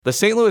The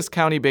St. Louis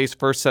County-based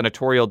 1st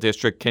Senatorial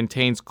District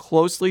contains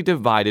closely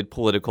divided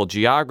political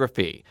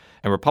geography,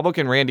 and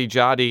Republican Randy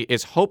Joddy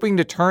is hoping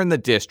to turn the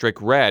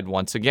district red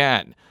once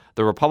again.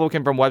 The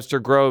Republican from Webster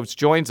Groves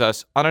joins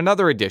us on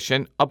another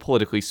edition of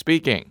Politically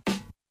Speaking.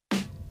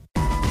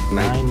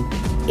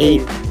 9,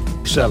 8,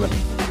 7,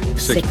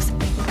 6,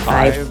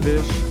 5,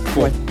 5-ish.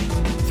 4,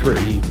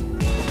 3,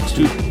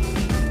 2,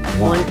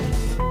 1.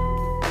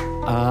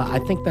 I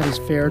think that is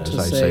fair to as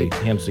I say.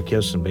 say, hands to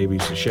kiss and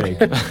babies to shake.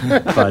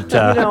 But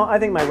I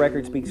think my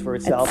record speaks for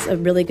itself. That's a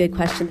really good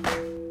question.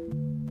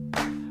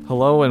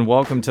 Hello and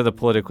welcome to the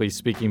Politically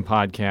Speaking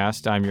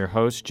podcast. I'm your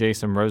host,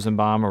 Jason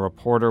Rosenbaum, a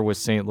reporter with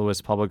St.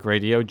 Louis Public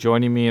Radio.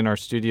 Joining me in our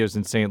studios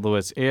in St.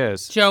 Louis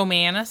is Joe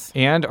Mannies.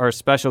 And our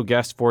special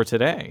guest for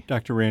today,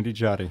 Dr. Randy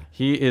Joddy.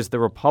 He is the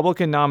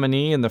Republican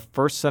nominee in the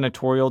 1st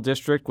Senatorial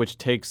District, which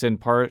takes in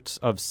parts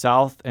of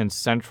South and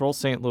Central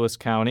St. Louis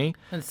County.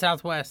 And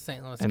Southwest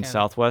St. Louis County. And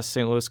Southwest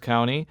St. Louis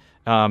County.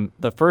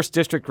 The 1st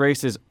District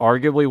race is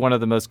arguably one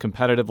of the most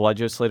competitive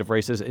legislative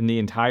races in the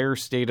entire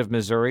state of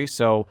Missouri.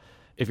 So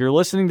if you're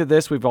listening to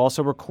this, we've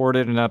also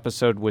recorded an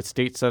episode with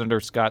State Senator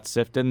Scott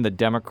Sifton, the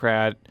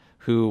Democrat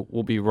who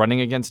will be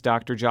running against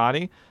Dr.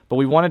 Joddy. But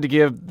we wanted to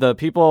give the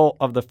people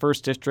of the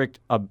 1st District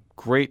a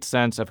great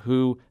sense of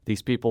who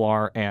these people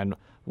are and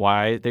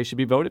why they should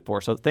be voted for.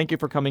 So thank you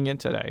for coming in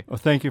today. Well,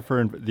 thank you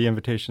for the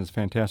invitation. It's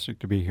fantastic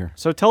to be here.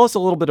 So tell us a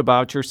little bit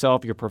about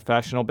yourself, your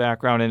professional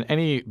background, and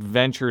any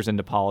ventures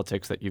into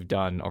politics that you've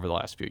done over the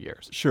last few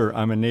years. Sure.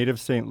 I'm a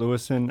native St.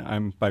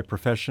 Louisan. By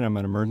profession, I'm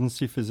an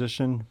emergency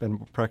physician. Been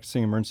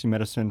practicing emergency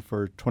medicine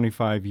for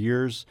 25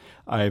 years.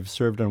 I've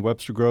served on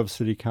Webster Grove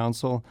City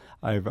Council.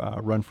 I've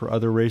run for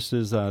other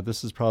races.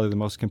 This is probably the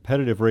most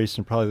competitive race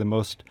and probably the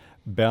most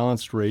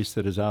balanced race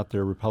that is out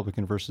there,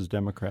 Republican versus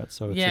Democrat.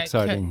 So it's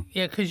exciting.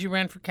 Because you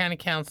ran for county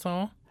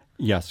council.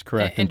 Yes,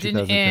 correct.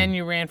 And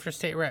you ran for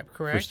state rep,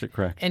 correct?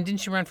 Correct. And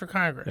didn't you run for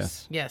Congress?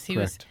 Yes. Yes, he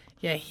correct. was.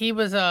 Yeah, he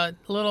was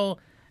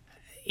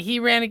he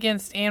ran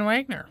against Ann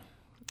Wagner.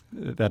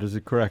 That is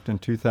correct. In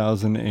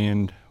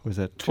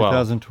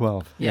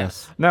 2012?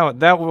 Yes. Now,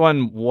 that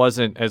one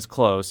wasn't as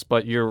close,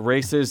 but your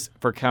races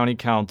for county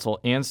council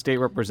and state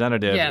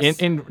representative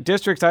in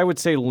districts I would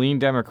say lean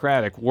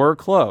Democratic were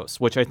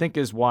close, which I think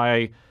is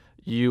why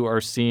you are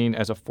seen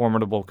as a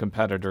formidable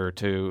competitor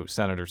to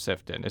Senator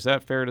Sifton. Is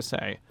that fair to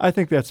say? I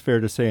think that's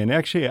fair to say. And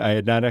actually, I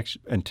had not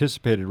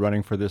anticipated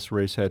running for this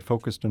race. I had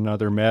focused on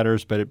other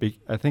matters, but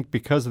I think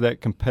because of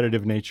that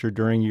competitive nature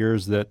during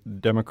years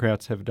that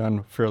Democrats have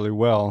done fairly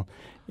well,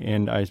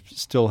 and I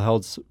still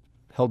held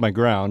my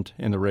ground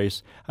in the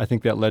race, I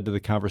think that led to the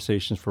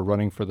conversations for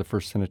running for the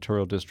 1st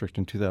Senatorial District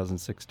in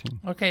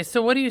 2016. Okay,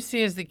 so what do you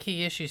see as the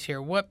key issues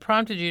here? What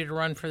prompted you to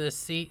run for this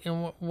seat,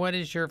 and what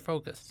is your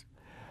focus?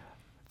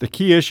 The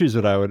key issues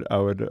that I would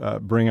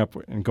bring up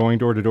in going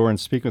door to door and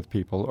speak with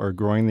people are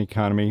growing the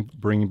economy,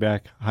 bringing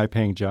back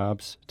high-paying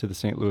jobs to the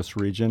St. Louis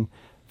region,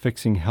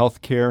 fixing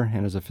health care,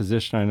 and as a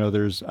physician, I know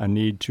there's a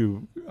need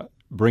to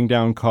bring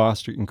down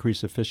costs to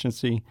increase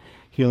efficiency,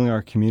 healing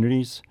our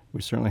communities.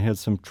 We certainly had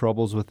some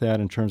troubles with that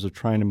in terms of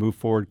trying to move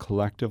forward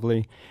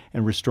collectively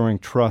and restoring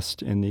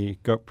trust in the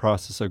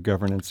process of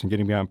governance and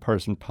getting beyond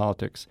partisan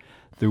politics.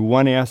 The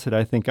one asset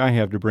I think I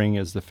have to bring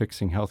is the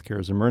fixing health care.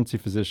 As an emergency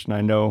physician,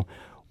 I know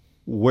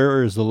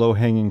where is the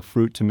low-hanging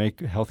fruit to make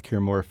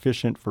healthcare more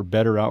efficient for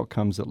better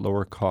outcomes at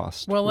lower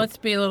cost? Well, let's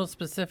be a little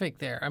specific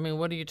there. I mean,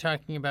 what are you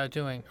talking about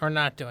doing or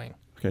not doing?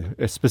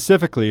 Okay.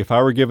 Specifically, if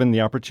I were given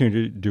the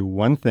opportunity to do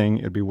one thing,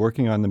 it would be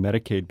working on the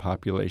Medicaid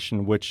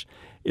population, which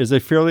is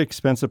a fairly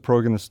expensive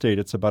program in the state.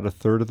 It's about a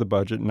third of the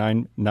budget,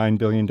 $9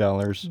 billion.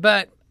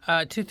 But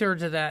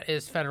 2/3 of that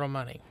is federal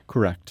money.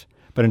 Correct.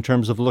 But in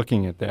terms of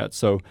looking at that,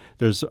 so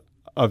there's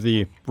of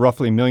the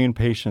roughly 1 million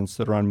patients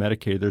that are on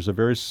Medicaid, there's a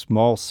very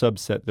small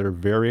subset that are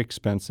very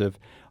expensive,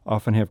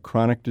 often have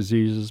chronic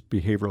diseases,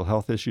 behavioral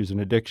health issues,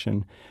 and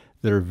addiction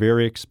that are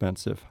very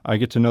expensive. I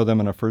get to know them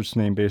on a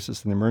first-name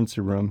basis in the emergency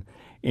room,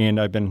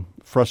 and I've been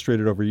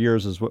frustrated over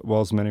years, as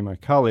well as many of my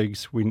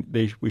colleagues. We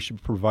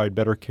should provide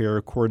better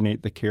care,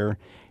 coordinate the care,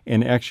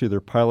 and actually there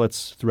are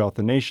pilots throughout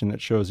the nation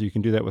that shows you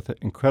can do that with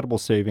incredible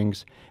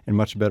savings and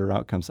much better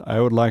outcomes.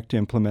 I would like to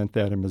implement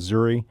that in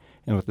Missouri,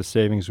 and with the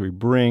savings we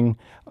bring,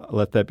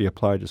 let that be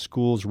applied to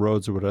schools,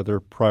 roads, or what other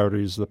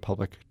priorities the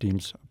public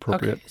deems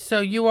appropriate. Okay, so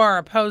you are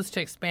opposed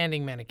to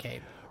expanding Medicaid?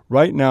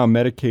 Right now,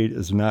 Medicaid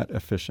is not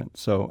efficient.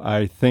 So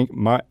I think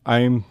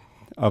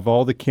of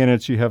all the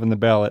candidates you have in the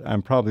ballot,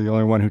 I'm probably the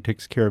only one who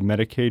takes care of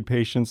Medicaid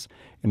patients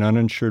and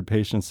uninsured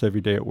patients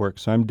every day at work.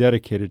 So I'm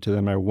dedicated to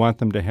them. I want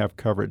them to have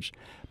coverage.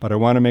 But I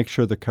want to make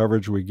sure the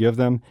coverage we give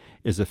them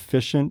is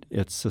efficient,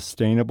 it's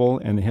sustainable,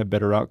 and they have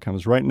better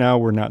outcomes. Right now,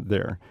 we're not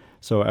there.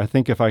 So I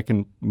think if I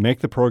can make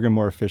the program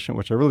more efficient,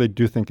 which I really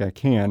do think I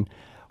can,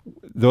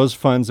 those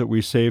funds that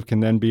we save can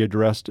then be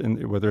addressed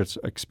in whether it's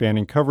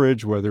expanding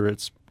coverage, whether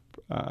it's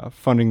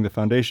funding the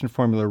foundation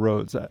formula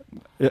roads.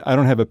 I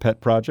don't have a pet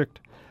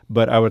project,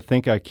 but I would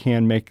think I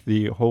can make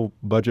the whole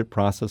budget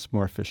process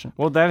more efficient.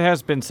 Well, that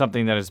has been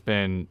something that has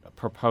been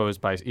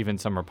proposed by even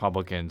some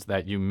Republicans,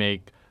 that you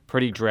make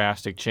pretty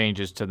drastic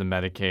changes to the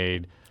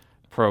Medicaid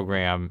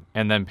program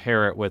and then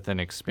pair it with an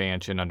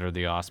expansion under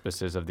the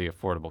auspices of the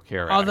Affordable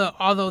Care Act.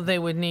 Although they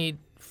would need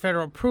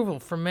federal approval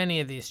for many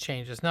of these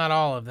changes, not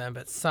all of them,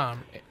 but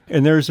some.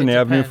 And there's an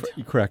avenue,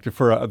 depends.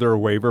 for other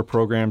waiver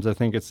programs. I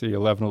think it's the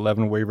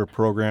 1111 waiver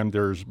program.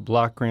 There's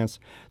block grants.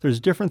 There's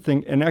different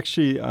things. And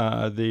actually,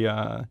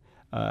 the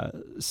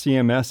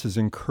CMS has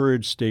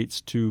encouraged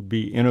states to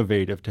be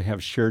innovative, to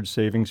have shared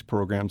savings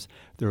programs.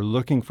 They're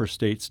looking for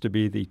states to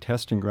be the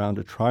testing ground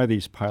to try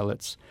these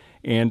pilots.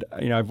 And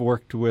I've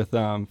worked with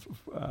Dr.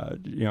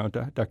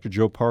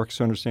 Joe Parks,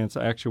 who understands.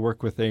 I actually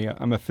work with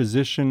I'm a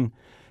physician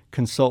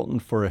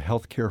consultant for a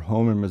healthcare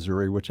home in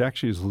Missouri, which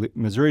actually is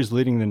Missouri is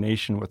leading the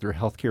nation with their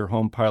healthcare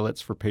home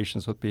pilots for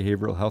patients with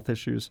behavioral health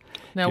issues.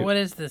 Now, what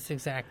is this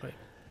exactly?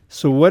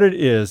 So what it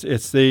is,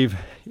 it's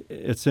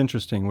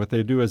interesting. What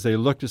they do is they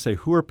look to say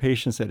who are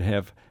patients that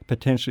have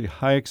potentially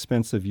high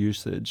expensive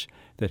usage,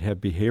 that have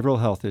behavioral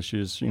health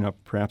issues.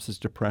 Perhaps it's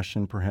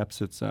depression,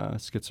 perhaps it's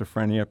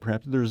schizophrenia,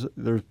 perhaps there's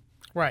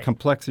Right.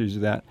 complexities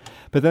of that.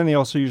 But then they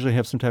also usually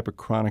have some type of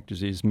chronic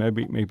disease.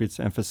 Maybe it's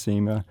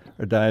emphysema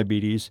or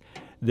diabetes.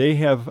 They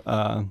have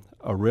a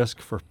risk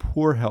for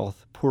poor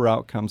health, poor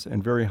outcomes,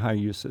 and very high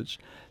usage.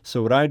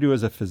 So what I do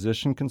as a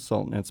physician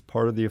consultant, it's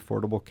part of the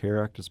Affordable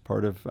Care Act, it's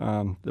part of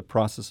the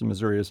process in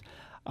Missouri, is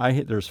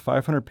there's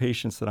 500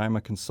 patients that I'm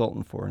a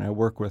consultant for, and I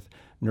work with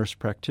nurse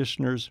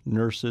practitioners,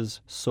 nurses,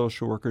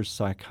 social workers,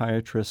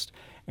 psychiatrists,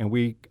 and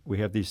we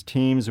have these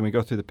teams, and we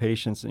go through the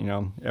patients.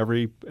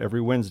 Every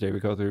Wednesday we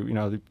go through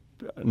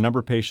a number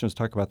of patients,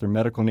 talk about their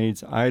medical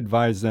needs. I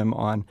advise them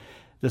on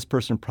this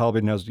person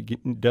probably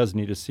does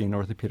need to see an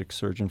orthopedic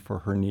surgeon for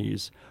her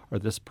knees, or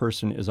this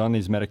person is on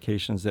these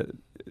medications that,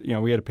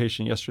 we had a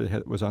patient yesterday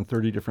that was on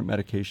 30 different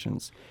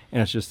medications,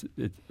 and it's just,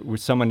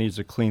 someone needs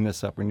to clean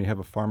this up. We need to have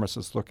a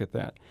pharmacist look at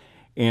that.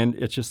 And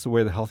it's just the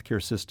way the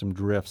healthcare system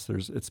drifts.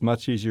 It's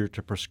much easier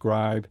to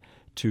prescribe,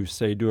 to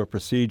say do a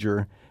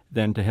procedure,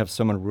 than to have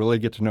someone really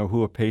get to know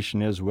who a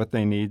patient is, what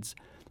they needs,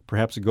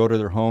 perhaps go to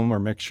their home or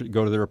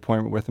go to their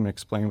appointment with them and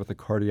explain what the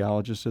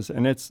cardiologist is.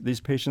 And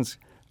these patients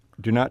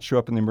do not show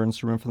up in the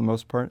emergency room for the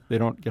most part. They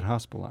don't get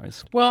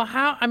hospitalized. Well,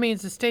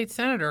 as a state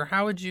senator,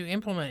 how would you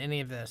implement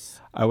any of this?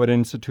 I would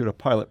institute a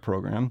pilot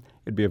program.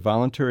 It'd be a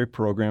voluntary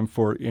program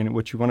and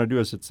what you want to do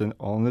is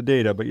all in the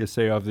data, but you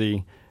say of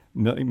the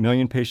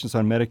million patients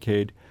on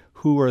Medicaid,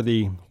 who are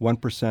the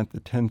 1%, the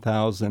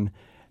 10,000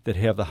 that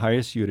have the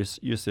highest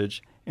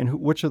usage, and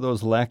which of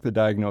those lack the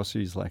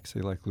diagnoses, like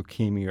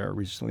leukemia or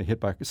recently hit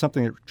by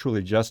something that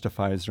truly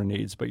justifies their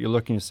needs. But you're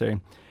looking to say,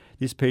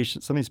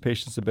 some of these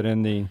patients have been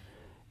in the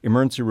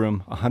emergency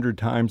room 100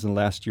 times in the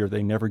last year.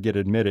 They never get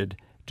admitted.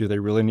 Do they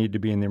really need to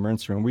be in the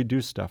emergency room? We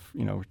do stuff,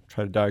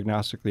 try to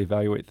diagnostically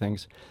evaluate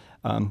things.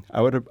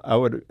 I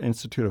would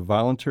institute a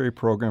voluntary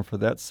program for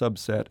that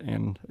subset,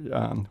 and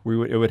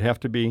it would have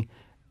to be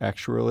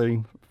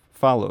actually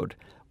followed.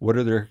 What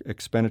are their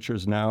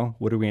expenditures now?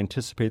 What do we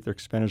anticipate their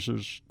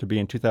expenditures to be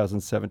in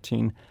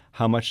 2017?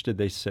 How much did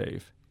they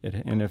save?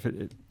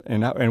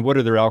 And what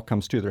are their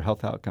outcomes too? Their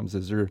health outcomes.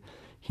 Is there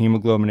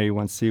hemoglobin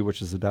A1C,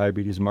 which is a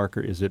diabetes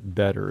marker? Is it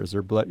better? Is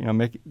there blood?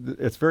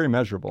 It's very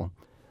measurable.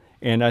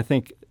 And I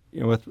think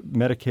with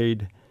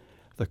Medicaid,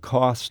 the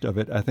cost of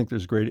it, I think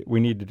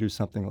we need to do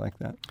something like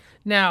that.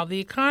 Now,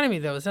 the economy,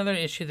 though, is another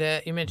issue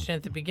that you mentioned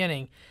at the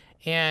beginning.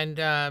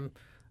 And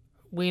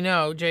we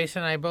know,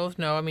 Jason and I both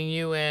know,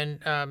 you and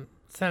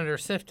Senator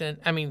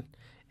Sifton,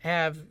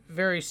 have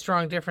very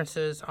strong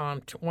differences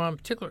on one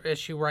particular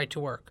issue, right to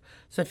work.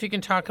 So if you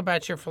can talk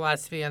about your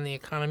philosophy on the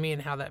economy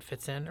and how that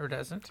fits in or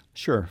doesn't.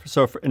 Sure.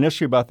 So an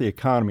issue about the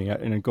economy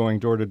and going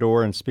door to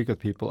door and speak with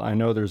people, I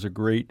know there's a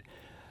great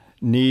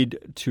need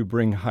to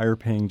bring higher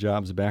paying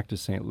jobs back to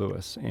St.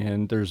 Louis.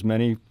 And there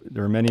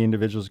are many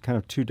individuals, kind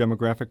of two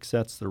demographic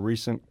sets, the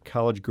recent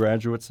college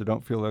graduates that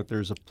don't feel like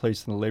there's a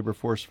place in the labor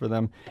force for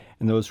them,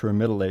 and those who are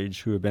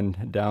middle-aged who have been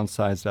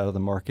downsized out of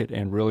the market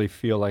and really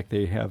feel like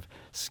they have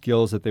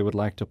skills that they would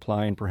like to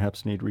apply and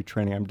perhaps need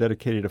retraining. I'm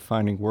dedicated to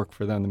finding work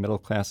for them. The middle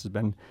class has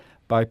been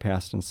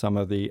bypassed in some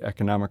of the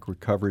economic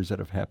recoveries that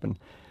have happened.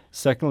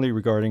 Secondly,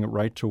 regarding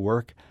right to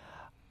work,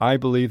 I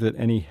believe that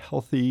any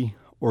healthy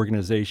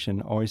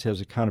organization always has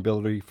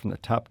accountability from the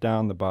top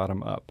down, the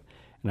bottom up.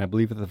 And I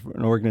believe that if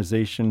an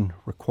organization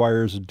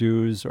requires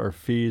dues or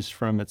fees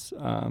from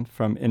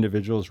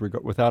individuals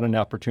without an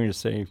opportunity to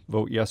say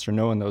vote yes or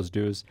no on those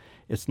dues,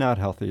 it's not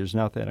healthy. There's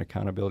not that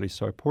accountability.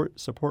 So I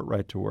support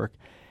right to work.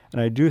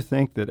 And I do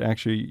think that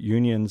actually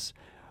unions,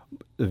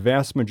 the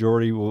vast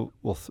majority will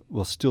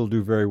still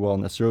do very well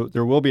in this.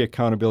 There will be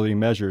accountability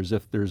measures.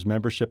 If there's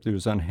membership that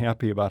is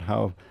unhappy about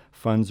how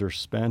funds are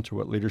spent or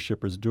what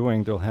leadership is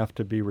doing, they'll have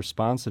to be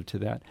responsive to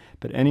that.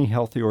 But any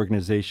healthy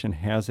organization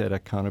has that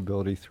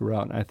accountability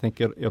throughout, and I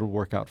think it'll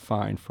work out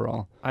fine for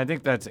all. I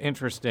think that's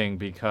interesting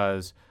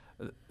because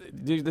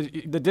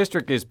the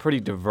district is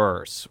pretty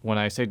diverse. When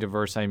I say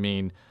diverse, I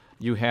mean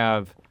you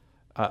have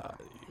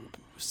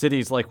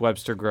cities like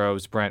Webster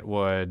Groves,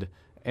 Brentwood,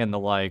 and the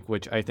like,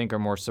 which I think are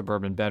more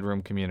suburban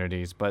bedroom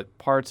communities, but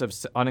parts of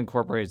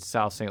unincorporated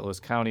South St. Louis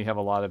County have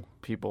a lot of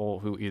people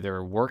who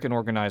either work in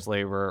organized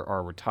labor or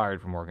are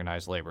retired from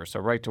organized labor. So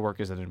right to work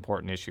is an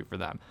important issue for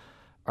them.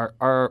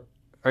 Are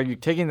you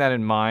taking that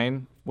in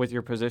mind with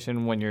your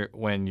position when you're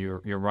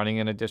running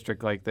in a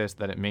district like this,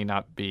 that it may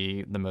not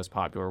be the most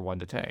popular one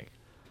to take?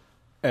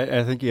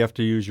 I think you have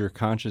to use your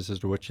conscience as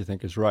to what you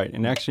think is right.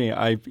 And actually,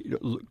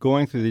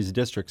 going through these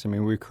districts, I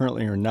mean, we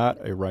currently are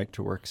not a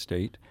right-to-work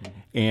state,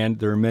 and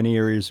there are many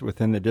areas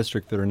within the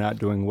district that are not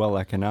doing well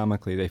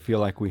economically. They feel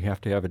like we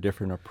have to have a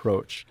different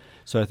approach.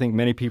 So I think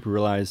many people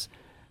realize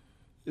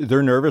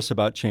they're nervous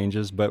about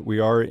changes, but we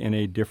are in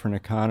a different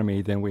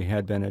economy than we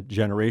had been a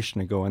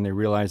generation ago, and they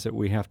realize that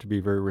we have to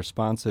be very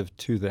responsive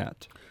to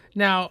that.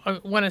 Now,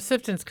 one of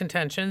Sifton's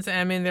contentions,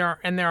 I mean, there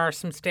are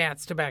some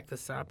stats to back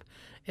this up,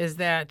 is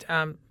that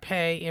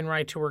pay in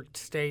right-to-work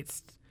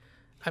states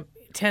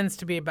tends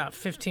to be about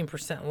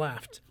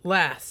 15%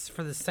 less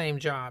for the same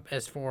job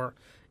as for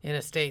in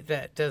a state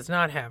that does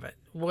not have it.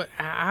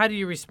 How do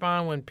you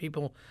respond when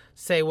people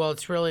say, well,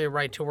 it's really a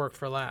right to work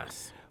for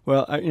less?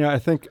 Well, I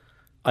think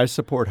I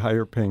support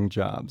higher-paying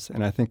jobs,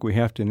 and I think we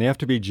have to, and they have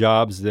to be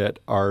jobs that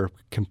are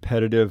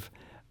competitive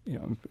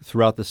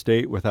throughout the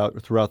state,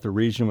 throughout the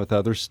region, with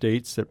other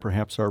states that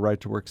perhaps are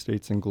right-to-work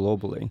states and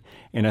globally.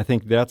 And I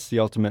think that's the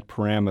ultimate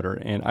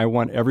parameter. And I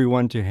want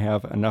everyone to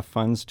have enough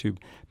funds to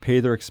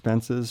pay their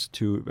expenses,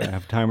 to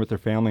have time with their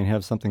family, and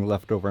have something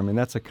left over. I mean,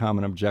 that's a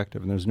common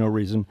objective, and there's no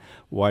reason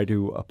why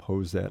to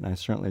oppose that, and I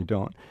certainly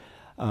don't.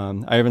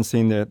 I haven't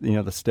seen the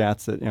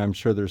stats that I'm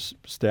sure there's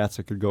stats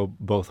that could go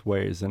both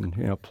ways and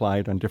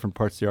applied on different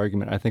parts of the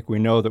argument. I think we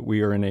know that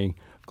we are in a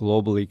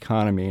global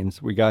economy, and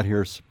we got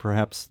here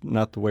perhaps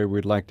not the way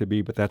we'd like to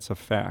be, but that's a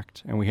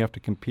fact, and we have to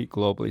compete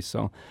globally.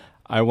 So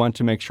I want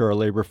to make sure our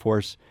labor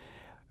force,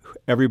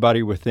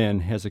 everybody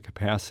within, has a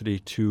capacity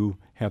to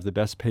have the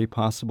best pay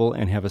possible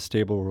and have a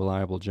stable,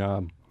 reliable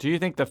job. Do you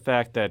think the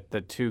fact that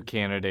the two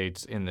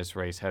candidates in this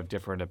race have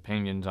different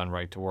opinions on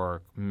right to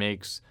work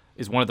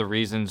is one of the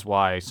reasons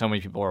why so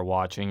many people are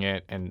watching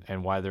it,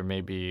 and why there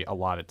may be a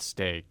lot at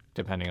stake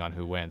depending on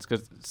who wins?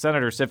 Because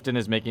Senator Sifton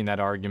is making that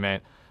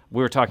argument.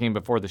 We were talking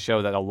before the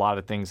show that a lot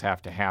of things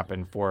have to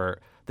happen for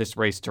this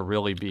race to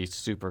really be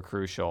super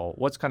crucial.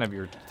 What's kind of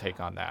your take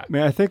on that? I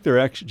mean, I think there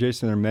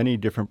are many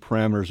different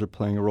parameters that are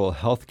playing a role.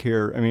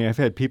 Healthcare. I mean, I've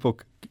had people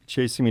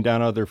chasing me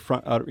down out of their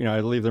front. I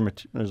leave their.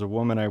 There's a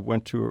woman I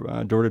went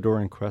to door to door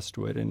in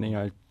Crestwood, and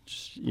I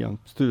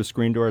through the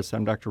screen door, I said,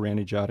 I'm Dr.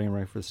 Randy Jotting, I'm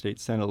running for the state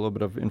Senate, a little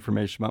bit of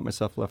information about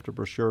myself, left a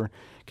brochure,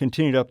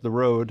 continued up the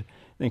road,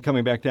 then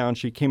coming back down,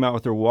 she came out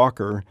with her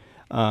walker.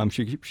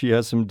 She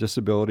has some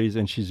disabilities,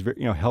 and she's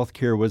health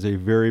care was a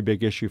very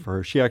big issue for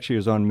her. She actually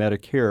was on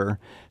Medicare,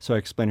 so I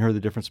explained to her the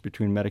difference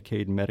between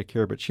Medicaid and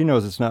Medicare, but she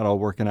knows it's not all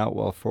working out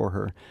well for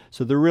her.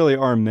 So there really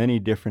are many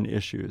different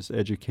issues.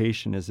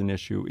 Education is an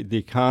issue. The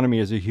economy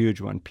is a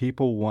huge one.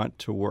 People want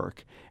to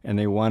work, and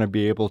they want to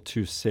be able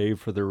to save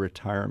for their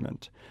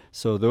retirement.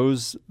 So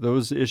those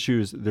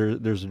issues,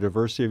 there's a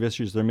diversity of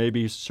issues. There may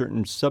be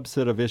certain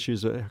subset of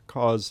issues that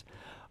cause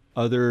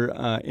other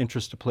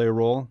interests to play a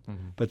role,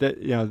 but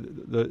that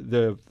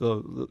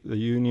the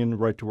union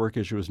right to work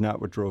issue is not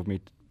what drove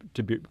me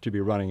to be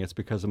running. It's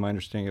because of my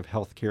understanding of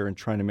health care and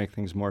trying to make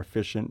things more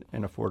efficient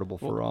and affordable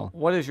for all.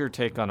 What is your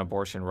take on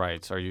abortion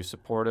rights? Are you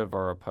supportive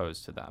or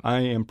opposed to them? I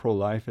am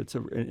pro-life. It's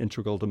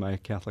integral to my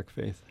Catholic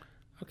faith.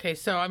 Okay,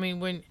 so I mean,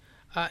 when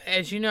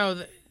as you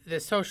know, the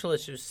social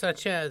issues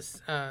such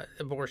as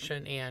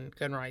abortion and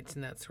gun rights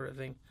and that sort of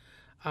thing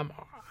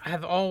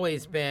have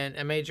always been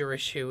a major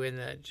issue in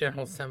the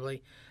General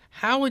Assembly.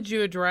 How would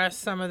you address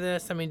some of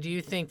this? I mean, do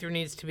you think there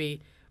needs to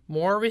be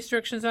more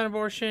restrictions on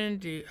abortion?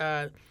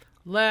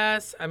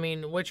 Less? I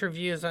mean, what's your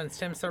views on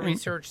stem cell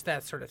research,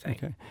 that sort of thing?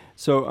 Okay.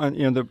 So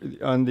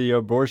on the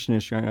abortion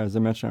issue, as I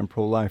mentioned, I'm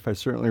pro-life. I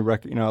certainly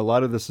a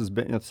lot of this has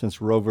been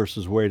since Roe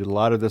versus Wade. A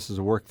lot of this is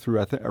worked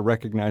through. I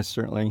recognize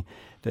certainly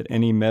that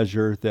any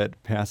measure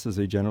that passes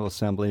a General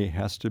Assembly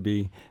has to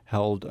be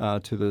held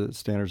to the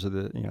standards of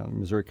the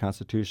Missouri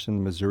Constitution,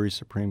 the Missouri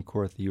Supreme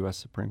Court, the U.S.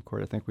 Supreme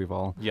Court. I think we've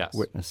all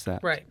witnessed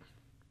that. Right.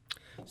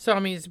 So I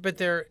mean, but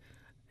there,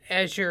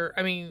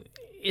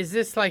 is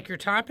this like your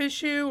top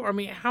issue? Or, I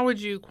mean, how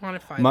would you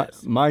quantify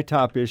this? My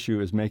top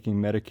issue is making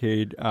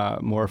Medicaid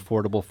more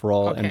affordable for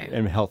all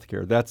and health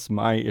care. That's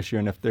my issue.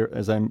 And if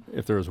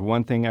there was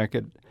one thing I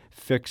could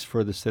fix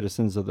for the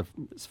citizens of the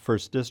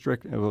first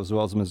district as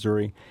well as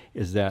Missouri,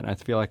 is that I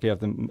feel like I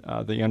have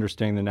the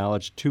understanding, the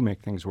knowledge to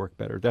make things work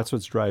better. That's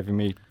what's driving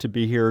me to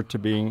be here, to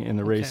being in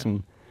the race.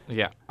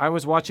 Yeah, I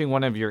was watching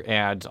one of your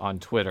ads on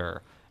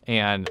Twitter.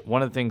 And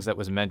one of the things that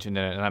was mentioned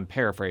in it, and I'm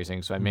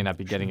paraphrasing, so I may not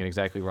be getting it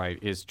exactly right,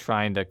 is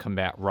trying to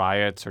combat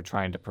riots or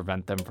trying to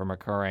prevent them from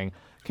occurring.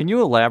 Can you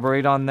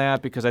elaborate on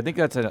that? Because I think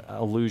that's an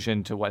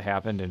allusion to what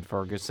happened in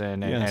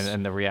Ferguson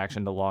and the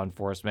reaction to law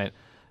enforcement.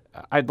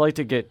 I'd like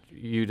to get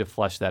you to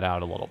flesh that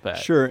out a little bit.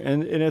 Sure,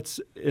 and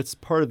it's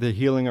part of the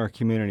healing our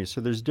community.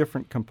 So there's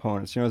different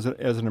components. As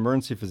an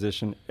emergency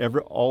physician,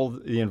 all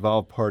the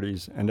involved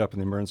parties end up in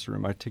the emergency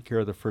room. I take care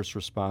of the first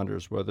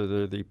responders, whether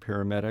they're the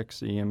paramedics,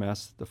 the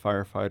EMS, the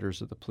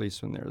firefighters, or the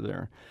police when they're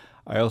there.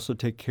 I also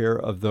take care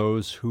of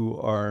those who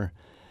are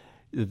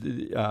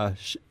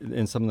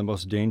in some of the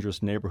most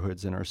dangerous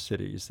neighborhoods in our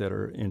cities that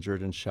are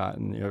injured and shot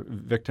and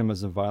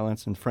victims of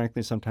violence. And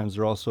frankly, sometimes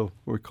they're also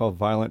what we call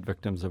violent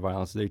victims of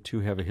violence. They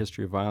too have a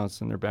history of violence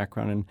in their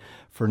background. And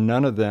for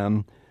none of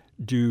them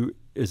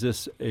is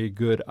this a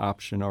good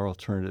option or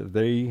alternative.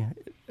 They,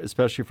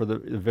 especially for the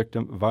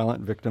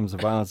violent victims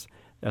of violence,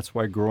 that's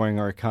why growing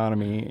our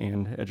economy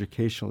and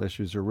educational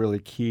issues are really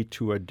key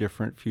to a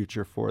different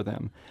future for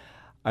them.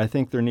 I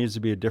think there needs to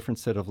be a different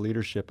set of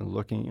leadership and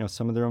looking,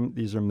 some of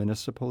these are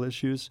municipal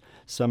issues.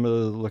 Some of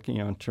the looking,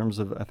 in terms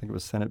of, I think it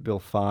was Senate Bill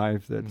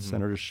 5 that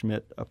Senator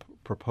Schmidt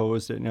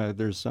proposed.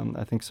 There's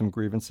some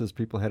grievances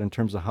people had in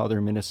terms of how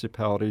their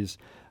municipalities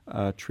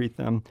treat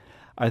them.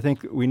 I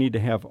think we need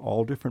to have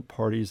all different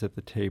parties at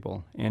the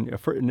table. And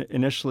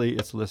initially,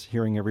 it's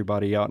hearing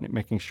everybody out and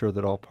making sure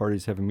that all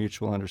parties have a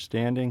mutual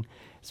understanding.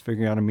 It's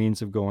figuring out a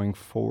means of going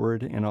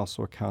forward and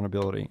also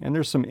accountability. And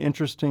there's some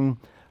interesting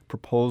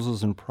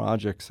proposals and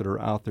projects that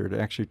are out there to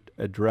actually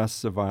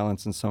address the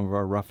violence in some of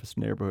our roughest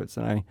neighborhoods.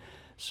 And I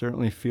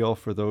certainly feel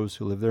for those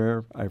who live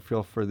there. I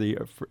feel for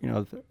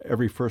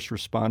every first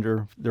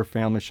responder, their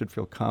family should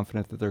feel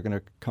confident that they're going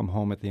to come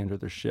home at the end of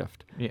their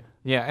shift.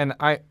 Yeah. And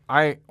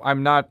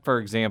I'm not, for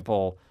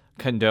example,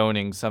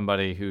 condoning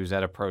somebody who's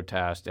at a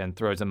protest and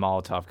throws a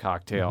Molotov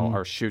cocktail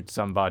or shoots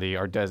somebody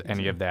or does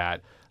any of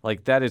that.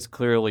 Like, that is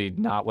clearly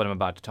not what I'm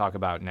about to talk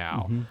about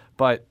now.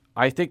 But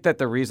I think that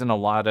the reason a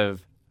lot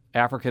of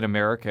African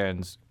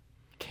Americans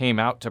came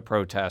out to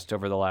protest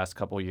over the last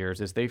couple of years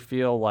is they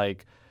feel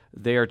like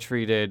they are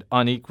treated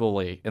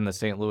unequally in the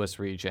St. Louis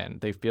region.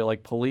 They feel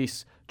like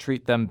police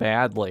treat them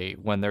badly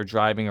when they're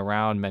driving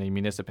around many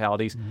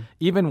municipalities,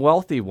 even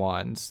wealthy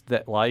ones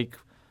that like,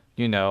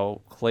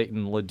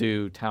 Clayton,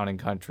 Ladue, Town and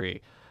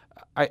Country.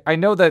 I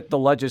know that the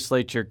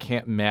legislature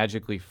can't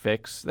magically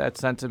fix that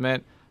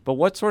sentiment, but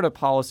what sort of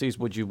policies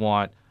would you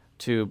want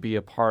to be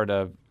a part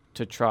of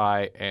to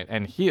try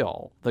and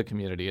heal the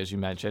community, as you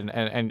mentioned,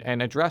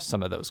 and address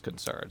some of those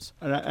concerns?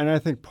 And I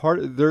think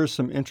there's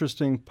some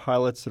interesting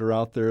pilots that are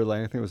out there.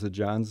 Like I think it was the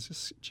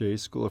Johns Jay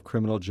School of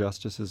Criminal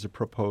Justice is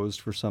proposed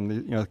for some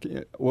of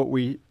the, what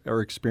we are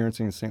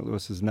experiencing in St.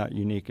 Louis is not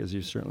unique, as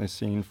you've certainly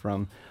seen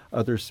from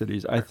other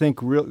cities. I think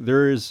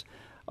there is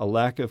a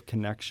lack of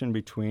connection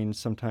between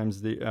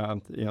sometimes the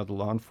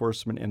law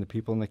enforcement and the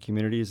people in the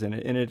communities, and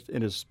it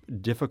is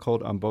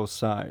difficult on both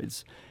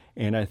sides.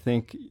 And I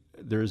think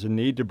there's a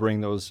need to bring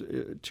those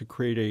to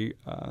create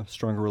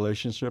stronger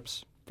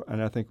relationships.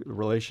 And I think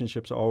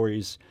relationships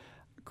always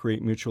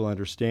create mutual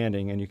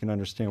understanding, and you can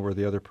understand where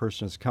the other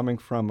person is coming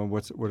from and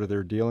what are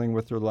they dealing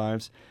with their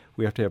lives.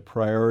 We have to have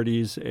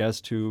priorities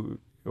as to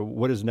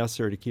what is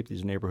necessary to keep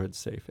these neighborhoods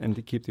safe and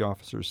to keep the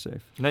officers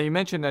safe. Now, you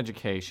mentioned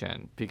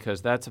education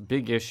because that's a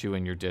big issue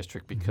in your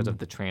district because of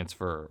the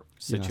transfer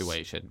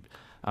situation.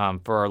 Yes.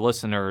 For our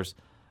listeners,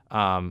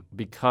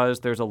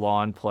 because there's a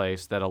law in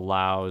place that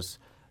allows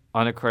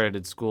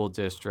unaccredited school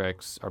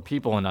districts or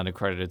people in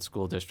unaccredited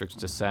school districts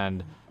to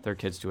send their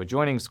kids to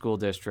adjoining school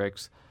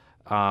districts,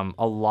 a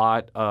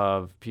lot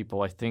of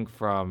people, I think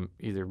from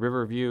either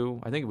Riverview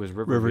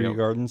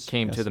Gardens,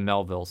 came to the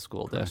Melville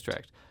School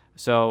District.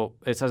 So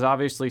it's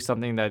obviously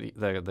something that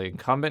the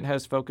incumbent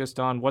has focused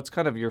on. What's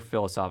kind of your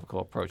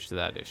philosophical approach to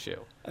that issue?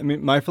 I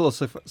mean, my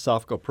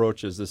philosophical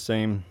approach is the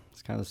same.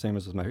 It's kind of the same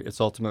as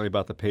it's ultimately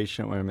about the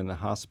patient when I'm in the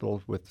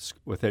hospital.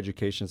 With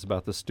education, it's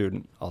about the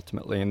student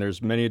ultimately. And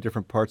there's many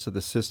different parts of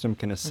the system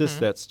can assist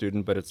that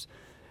student, but it's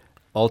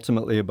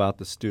ultimately about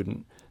the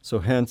student. So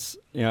hence,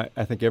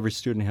 I think every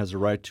student has a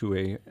right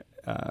to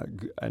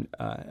an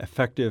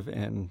effective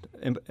and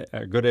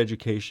a good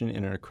education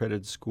in an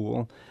accredited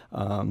school.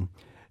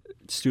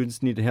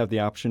 Students need to have the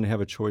option to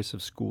have a choice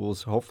of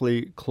schools,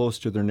 hopefully close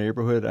to their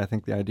neighborhood. I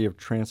think the idea of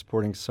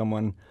transporting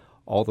someone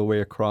all the way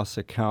across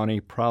the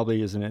county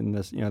probably isn't in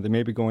this. They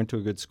may be going to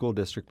a good school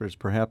district, but it's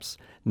perhaps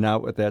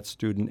not what that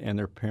student and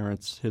their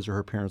parents, his or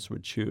her parents,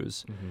 would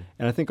choose.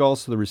 And I think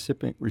also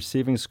the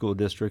receiving school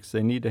districts,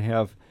 they need to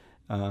have,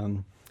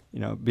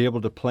 be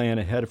able to plan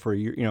ahead for a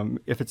year.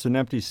 If it's an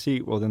empty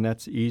seat, well, then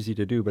that's easy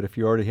to do. But if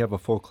you already have a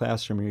full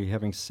classroom and you're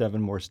having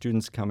 7 more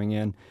students coming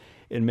in,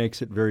 it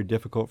makes it very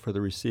difficult for the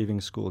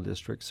receiving school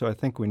district. So I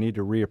think we need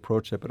to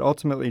reapproach that. But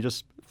ultimately,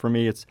 just for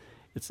me, it's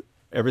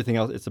everything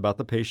else. It's about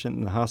the patient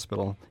in the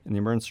hospital, in the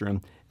emergency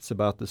room. It's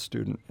about the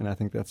student, and I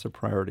think that's a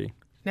priority.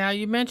 Now,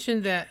 you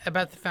mentioned that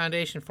about the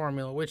foundation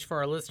formula, which for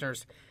our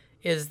listeners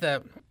is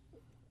the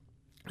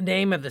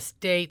name of the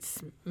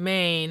state's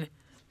main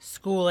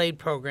school aid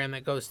program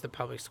that goes to the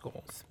public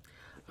schools.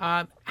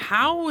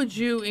 How would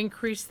you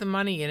increase the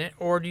money in it,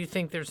 or do you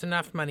think there's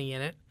enough money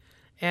in it?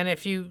 And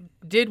if you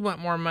did want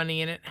more money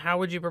in it, how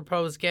would you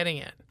propose getting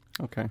it?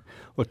 Okay.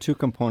 Well, two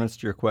components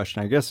to your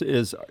question. I guess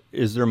is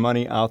there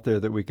money out there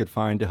that we could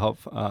find to help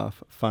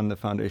fund the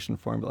foundation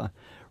formula?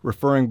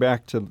 Referring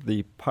back to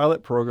the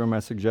pilot program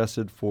I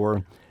suggested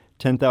for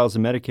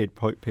 10,000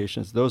 Medicaid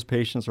patients, those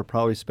patients are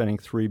probably spending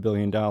 $3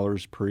 billion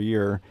per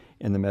year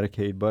in the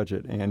Medicaid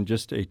budget, and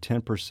just a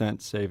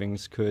 10%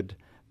 savings could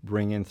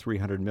bring in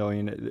 $300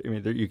 million. I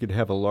mean, you could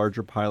have a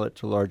larger pilot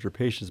to larger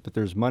patients, but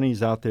there's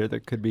monies out there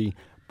that could be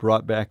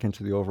brought back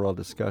into the overall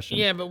discussion.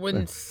 Yeah, but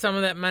wouldn't some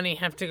of that money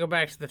have to go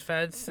back to the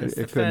feds since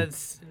the could.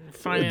 feds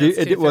finance Well,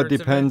 it two-thirds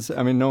depends. of it?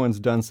 I mean, no one's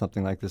done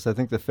something like this. I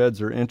think the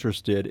feds are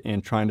interested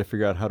in trying to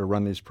figure out how to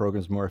run these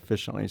programs more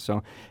efficiently.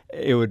 So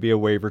it would be a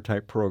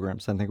waiver-type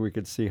program. So I think we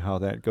could see how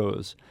that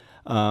goes.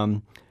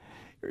 And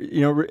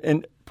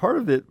part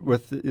of it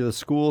with the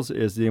schools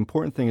is the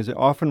important thing is that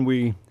often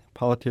we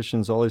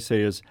politicians always say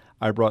is,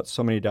 I brought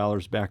so many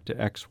dollars back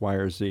to X, Y,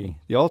 or Z.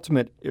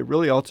 It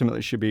really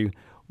ultimately should be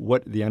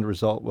what the end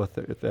result with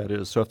that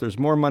is. So if there's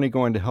more money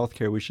going to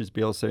healthcare, we should be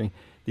able to say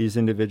these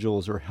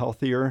individuals are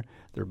healthier,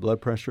 their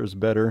blood pressure is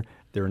better,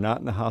 they're not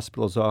in the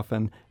hospitals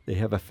often, they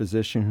have a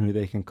physician who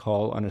they can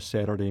call on a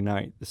Saturday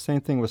night. The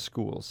same thing with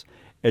schools.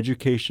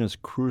 Education is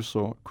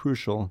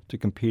crucial to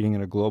competing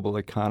in a global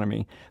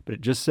economy.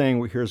 But just saying,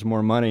 well, here's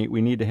more money,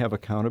 we need to have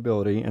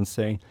accountability and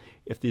say,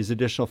 if these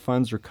additional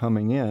funds are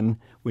coming in,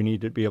 we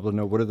need to be able to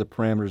know what are the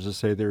parameters to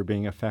say they're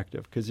being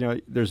effective. Because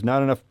there's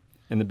not enough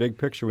in the big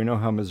picture. We know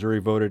how Missouri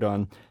voted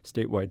on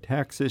statewide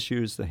tax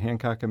issues, the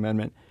Hancock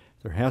Amendment.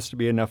 There has to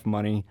be enough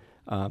money,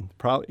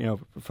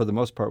 for the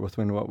most part,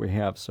 within what we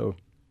have. So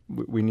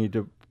we need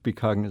to be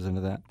cognizant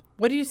of that.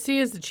 What do you see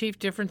as the chief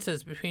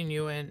differences between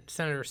you and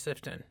Senator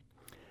Sifton?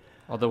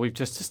 Although we've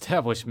just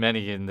established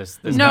many in this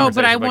no,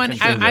 but I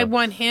conversation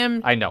want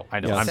him. I know.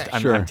 Yes,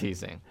 I'm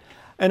teasing.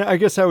 And I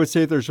guess I would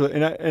say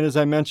and as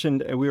I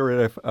mentioned, we were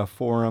at a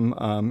forum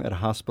at a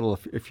hospital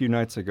a few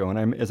nights ago,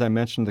 and as I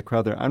mentioned to the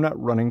crowd there, I'm not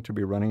running to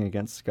be running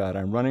against Scott.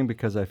 I'm running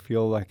because I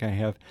feel like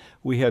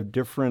we have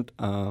different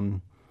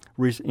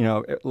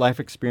life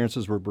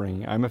experiences we're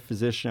bringing. I'm a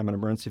physician. I'm an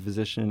emergency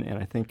physician, and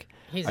I think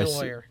he's a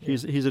lawyer.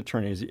 He's an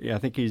attorney. I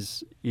think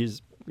he's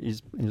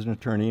an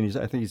attorney, and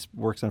I think he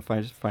works on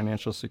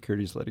financial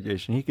securities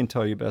litigation. He can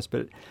tell you best,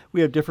 but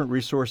we have different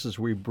resources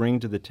we bring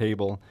to the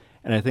table,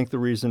 and I think the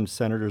reason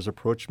senators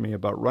approach me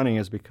about running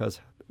is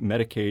because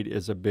Medicaid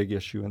is a big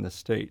issue in the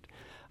state,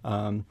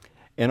 and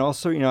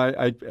also,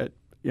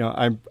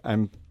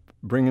 I'm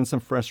bringing some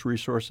fresh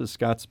resources.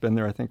 Scott's been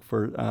there, I think,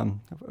 for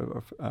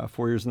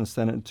 4 years in the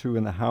Senate and 2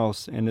 in the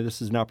House, and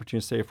this is an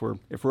opportunity to say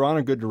if we're on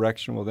a good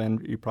direction, well,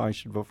 then you probably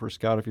should vote for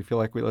Scott. If you feel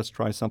like let's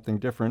try something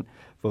different,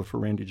 vote for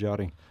Randy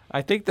Jowdy.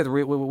 I think that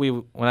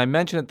when I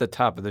mentioned at the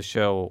top of the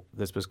show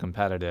this was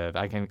competitive,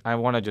 I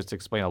want to just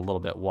explain a little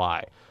bit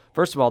why.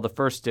 First of all, the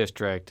 1st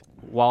District,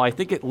 while I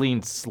think it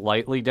leans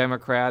slightly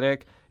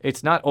Democratic,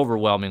 it's not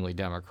overwhelmingly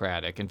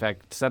Democratic. In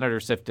fact, Senator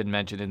Sifton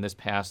mentioned in this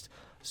past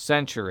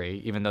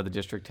century, even though the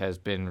district has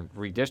been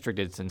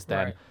redistricted since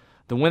then, right,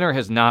 the winner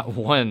has not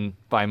won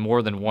by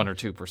more than 1 or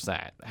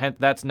 2%.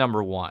 That's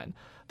number one.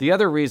 The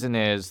other reason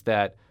is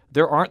that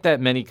there aren't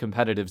that many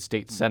competitive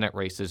state Senate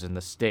races in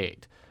the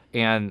state,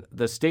 and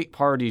the state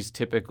parties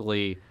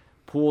typically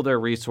pool their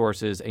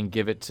resources and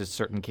give it to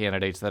certain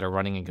candidates that are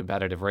running in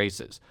competitive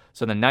races.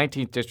 So the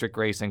 19th district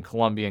race in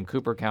Columbia and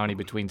Cooper County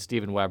between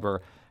Stephen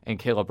Weber and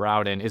Caleb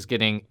Rowden is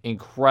getting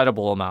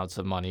incredible amounts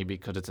of money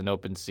because it's an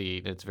open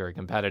seat, it's very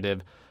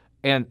competitive,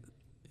 and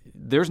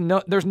there's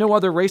no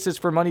other races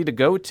for money to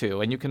go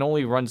to, and you can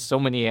only run so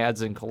many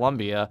ads in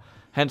Columbia,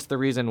 hence the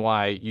reason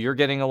why you're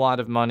getting a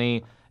lot of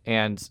money,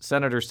 and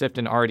Senator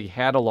Sifton already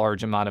had a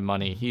large amount of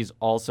money. He's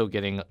also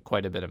getting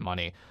quite a bit of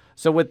money.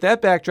 So with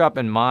that backdrop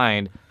in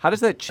mind, how does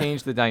that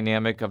change the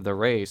dynamic of the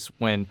race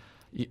when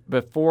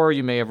before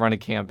you may have run a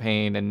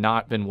campaign and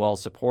not been well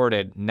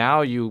supported,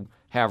 now you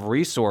have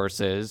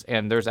resources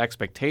and there's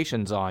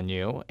expectations on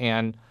you,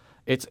 and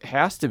it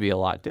has to be a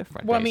lot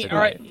different. Well,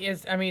 basically.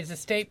 is the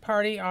state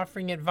party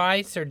offering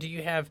advice, or do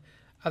you have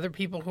other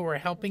people who are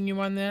helping you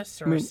on this,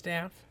 or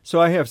staff?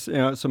 So I have,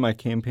 so my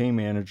campaign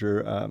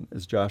manager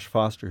is Josh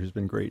Foster, who's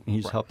been great, and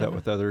he's helped out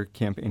with other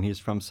campaign. He's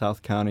from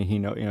South County. He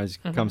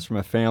comes from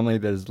a family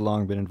that has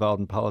long been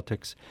involved in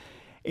politics,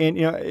 and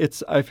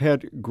I've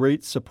had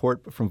great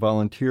support from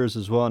volunteers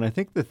as well. And I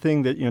think the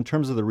thing that in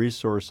terms of the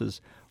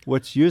resources,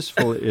 what's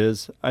useful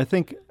is I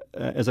think.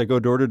 As I go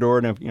door to door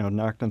and I've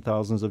knocked on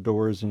thousands of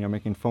doors and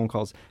making phone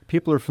calls,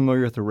 people are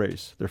familiar with the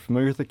race. They're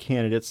familiar with the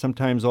candidates.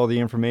 Sometimes all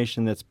the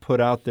information that's put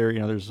out there,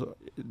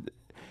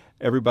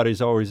 everybody's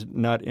always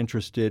not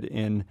interested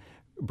in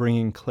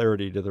bringing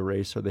clarity to the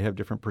race, or they have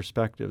different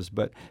perspectives.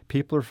 But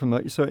people are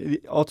familiar. So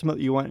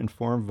ultimately, you want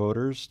informed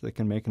voters that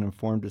can make an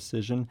informed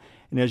decision.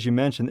 And as you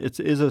mentioned, it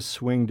is a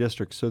swing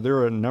district, so there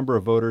are a number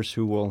of voters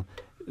who will.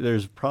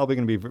 There's probably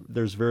going to be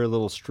very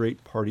little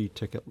straight party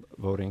ticket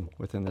voting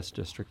within this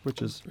district,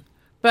 which is.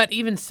 But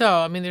even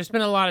so, there's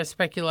been a lot of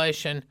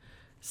speculation,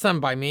 some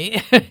by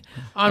me,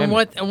 on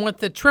what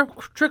the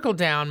trickle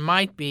down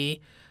might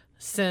be,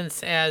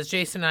 since, as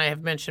Jason and I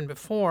have mentioned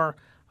before,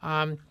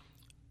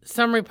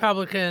 some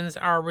Republicans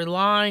are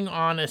relying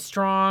on a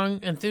strong,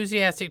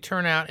 enthusiastic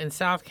turnout in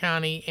South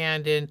County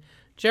and in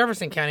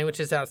Jefferson County, which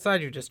is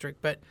outside your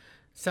district, but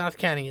South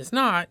County is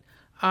not,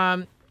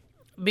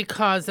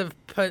 because of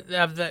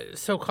the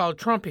so-called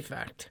Trump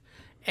effect.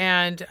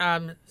 And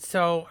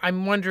so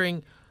I'm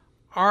wondering,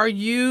 are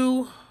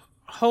you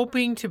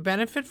hoping to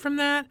benefit from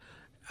that?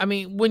 I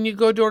mean, when you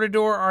go door to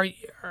door,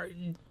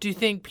 do you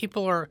think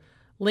people are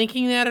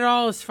linking that at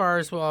all as far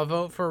as, well, I'll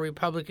vote for a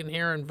Republican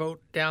here and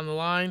vote down the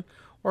line?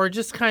 Or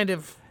just kind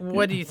of,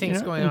 what do you think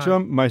is going on? Joe,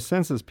 my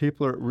sense is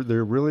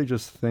they're really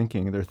just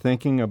thinking. They're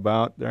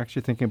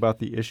actually thinking about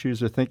the issues.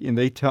 They're thinking.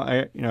 They tell,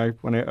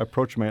 when I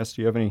approach them, I ask,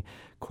 do you have any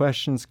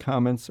questions,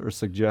 comments, or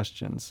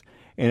suggestions?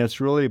 And it's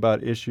really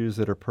about issues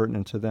that are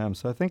pertinent to them.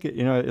 So I think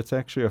it's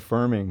actually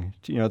affirming.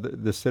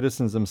 The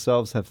citizens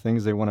themselves have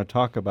things they want to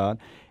talk about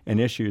and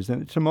issues,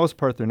 and to most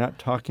part, they're not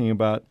talking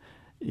about,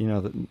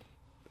 the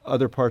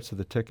other parts of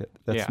the ticket.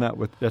 That's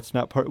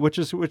not part. Which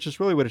is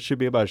really what it should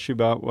be about. It should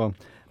be about, well,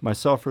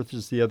 myself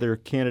versus the other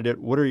candidate.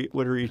 What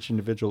are each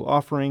individual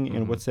offering,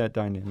 and what's that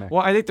dynamic?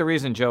 Well, I think the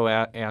reason Joe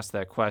asked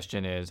that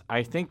question is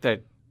I think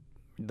that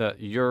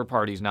your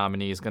party's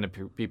nominee is going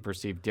to be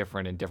perceived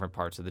different in different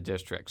parts of the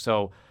district.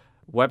 So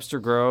Webster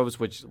Groves,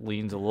 which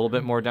leans a little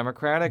bit more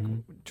Democratic,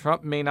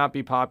 Trump may not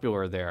be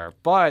popular there.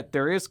 But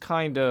there is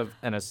kind of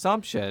an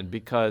assumption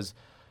because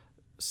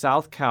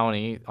South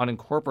County,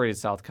 unincorporated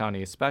South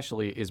County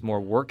especially, is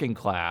more working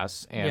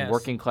class, and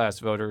working class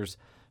voters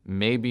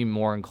may be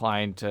more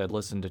inclined to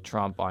listen to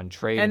Trump on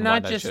trade and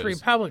not just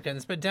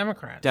Republicans, but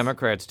Democrats.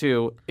 Democrats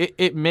too.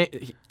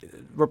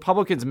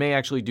 Republicans may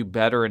actually do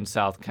better in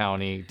South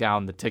County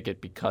down the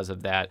ticket because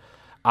of that.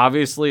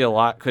 Obviously, a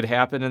lot could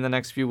happen in the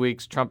next few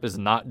weeks. Trump is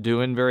not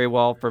doing very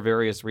well for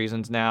various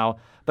reasons now,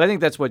 but I think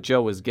that's what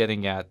Joe was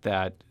getting at,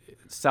 that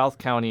South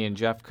County and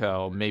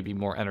Jeffco may be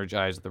more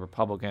energized the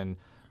Republican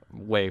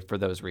way for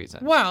those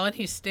reasons. Well, and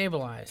he's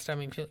stabilized. I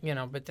mean,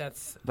 but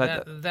that's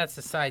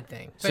a side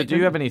thing. So do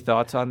you have any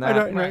thoughts on that? I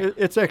don't know.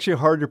 It's actually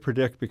hard to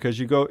predict because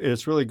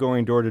it's really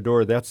going door to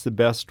door. That's the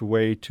best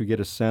way to get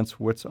a sense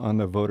what's on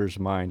the voter's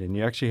mind. And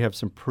you actually have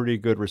some pretty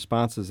good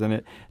responses in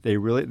it.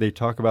 They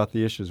talk about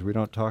the issues. We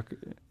don't talk.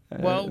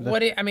 Well,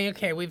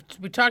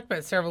 we talked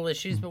about several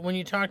issues, but when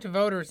you talk to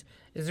voters,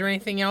 is there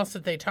anything else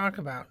that they talk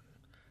about?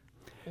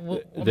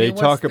 They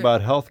talk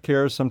about health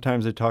care.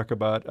 Sometimes they talk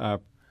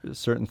about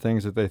certain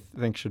things that they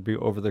think should be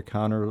over the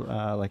counter,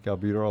 like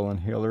albuterol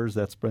inhalers.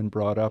 That's been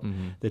brought up.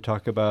 They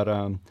talk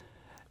about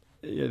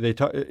they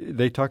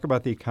talk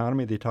about the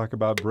economy. They talk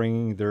about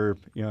bringing their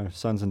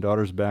sons and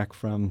daughters back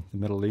from the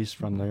Middle East,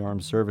 from the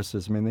armed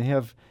services. I mean, they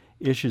have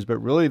issues, but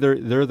really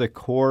they're the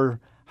core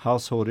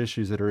household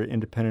issues that are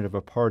independent of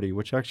a party,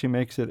 which actually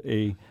makes it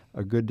a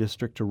good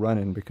district to run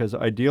in, because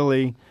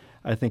ideally,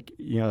 I think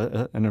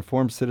an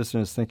informed citizen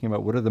is thinking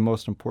about what are the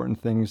most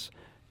important things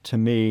to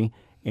me,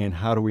 and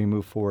how do we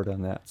move forward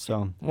on that?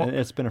 So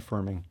it's been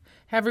affirming.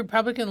 Have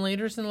Republican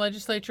leaders in the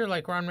legislature,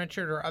 like Ron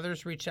Richard or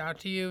others, reached out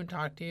to you,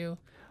 talked to you,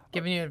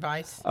 given you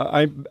advice?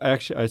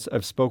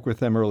 I've spoke with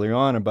them early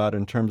on about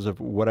in terms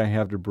of what I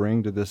have to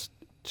bring to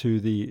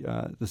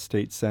the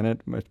state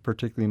Senate,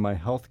 particularly my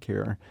health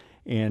care.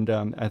 And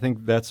I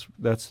think that's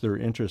their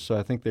interest. So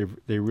I think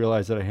they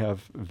realize that I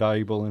have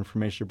valuable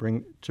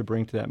information to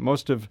bring to that.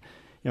 Most of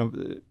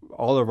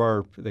all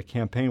of the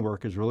campaign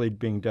work is really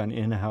being done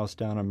in-house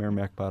down on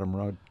Merrimack Bottom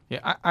Road.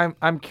 Yeah,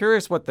 I'm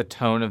curious what the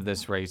tone of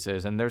this race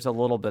is, and there's a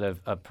little bit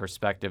of a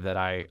perspective that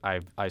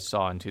I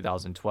saw in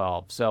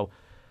 2012. So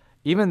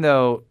even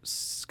though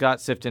Scott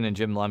Sifton and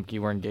Jim Lemke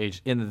were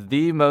engaged in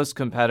the most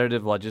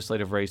competitive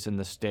legislative race in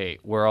the state,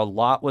 where a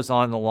lot was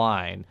on the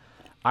line,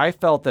 I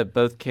felt that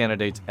both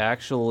candidates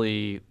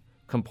actually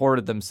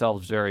comported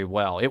themselves very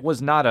well. It was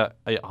not a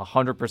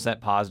 100%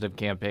 positive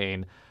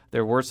campaign.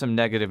 There were some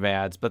negative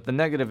ads, but the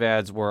negative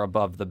ads were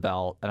above the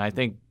belt. And I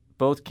think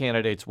both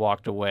candidates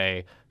walked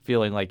away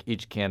feeling like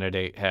each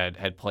candidate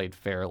had played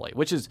fairly,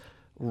 which is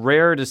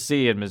rare to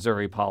see in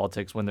Missouri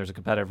politics when there's a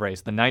competitive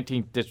race. The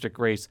 19th district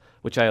race,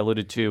 which I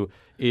alluded to,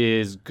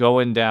 is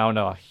going down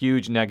a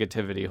huge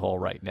negativity hole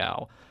right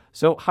now.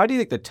 So how do you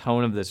think the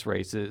tone of this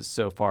race is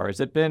so far? Has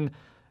it been,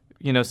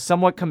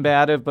 somewhat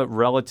combative but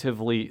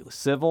relatively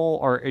civil,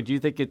 or do you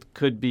think it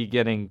could be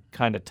getting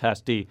kind of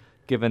testy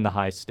given the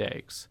high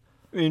stakes?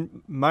 I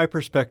mean, my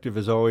perspective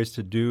is always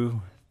to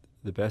do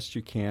the best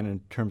you can in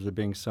terms of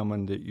being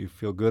someone that you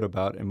feel good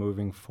about and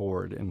moving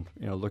forward and,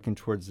 looking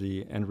towards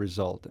the end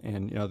result.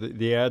 And,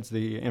 the ads,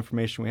 the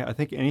information we have, I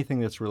think anything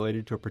that's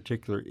related to a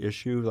particular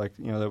issue, like,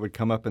 that would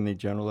come up in the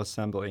General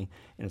Assembly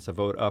and it's a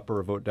vote up or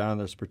a vote down on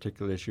this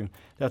particular issue,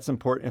 that's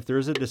important. If there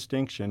is a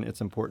distinction,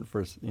 it's important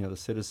for, the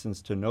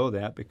citizens to know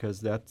that, because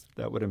that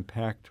would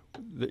impact,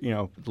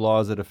 the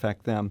laws that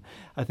affect them.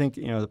 I think,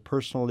 the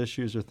personal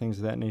issues or things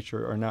of that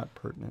nature are not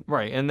pertinent.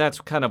 Right, and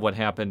that's kind of what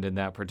happened in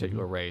that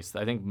particular race.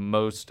 I think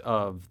most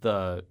of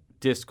the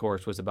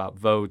discourse was about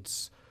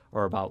votes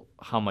or about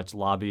how much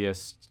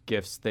lobbyist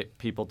gifts that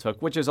people took,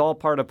 which is all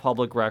part of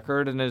public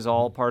record and is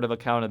all part of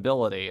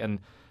accountability. And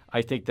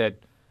I think that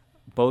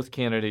both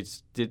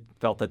candidates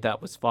felt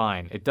that was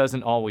fine. It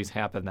doesn't always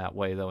happen that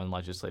way, though, in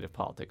legislative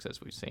politics,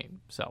 as we've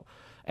seen. So,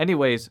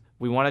 anyways,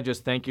 we want to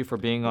just thank you for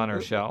being on our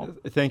show.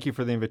 Thank you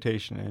for the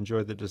invitation. I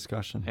enjoyed the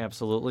discussion.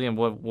 Absolutely, and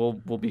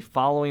we'll be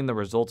following the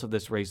results of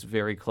this race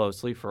very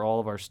closely. For all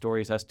of our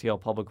stories,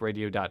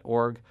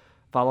 stlpublicradio.org.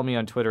 Follow me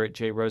on Twitter at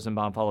Jay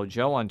Rosenbaum. Follow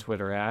Joe on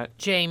Twitter at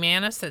Jay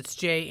Mannies. That's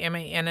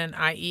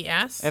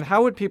JMANNIES. And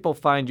how would people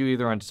find you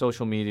either on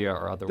social media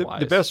or otherwise?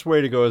 The best way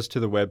to go is to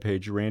the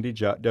webpage,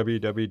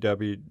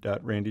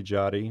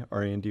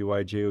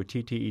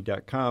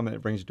 www.randyjotte.com, and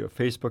it brings you to a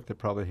Facebook that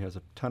probably has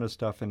a ton of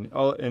stuff, and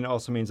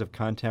also means of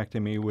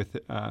contacting me with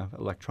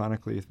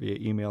electronically via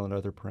email and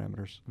other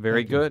parameters.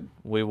 Very good.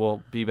 We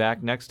will be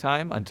back next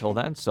time. Until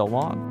then, so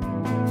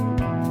long.